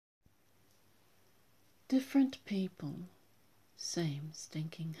Different people, same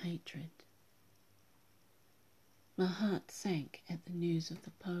stinking hatred. My heart sank at the news of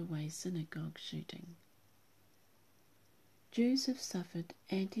the Poway synagogue shooting. Jews have suffered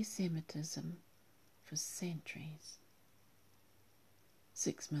anti-Semitism for centuries.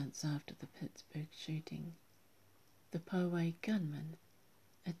 6 months after the Pittsburgh shooting, the Poway gunman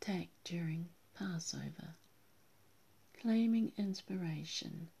attacked during Passover, claiming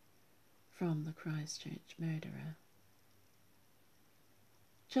inspiration from the Christchurch murderer.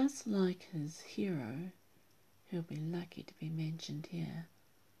 Just like his hero, he'll be lucky to be mentioned here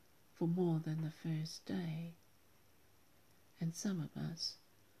for more than the first day, and some of us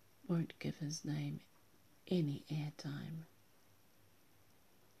won't give his name any airtime.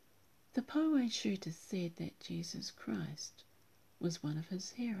 The Poway shooter said that Jesus Christ was one of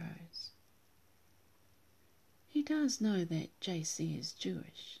his heroes. He does know that JC is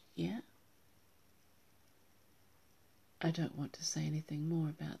Jewish, yeah? I don't want to say anything more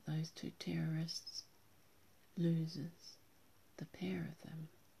about those two terrorists. Losers, the pair of them.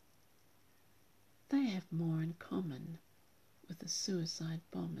 They have more in common with the suicide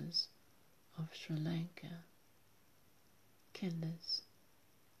bombers of Sri Lanka. Killers,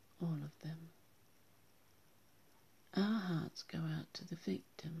 all of them. Our hearts go out to the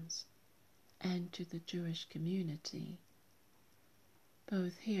victims and to the Jewish community,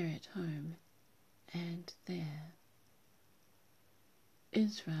 both here at home and there.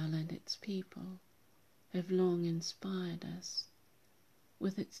 Israel and its people have long inspired us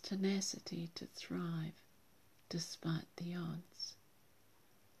with its tenacity to thrive despite the odds,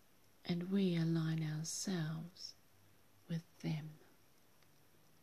 and we align ourselves with them.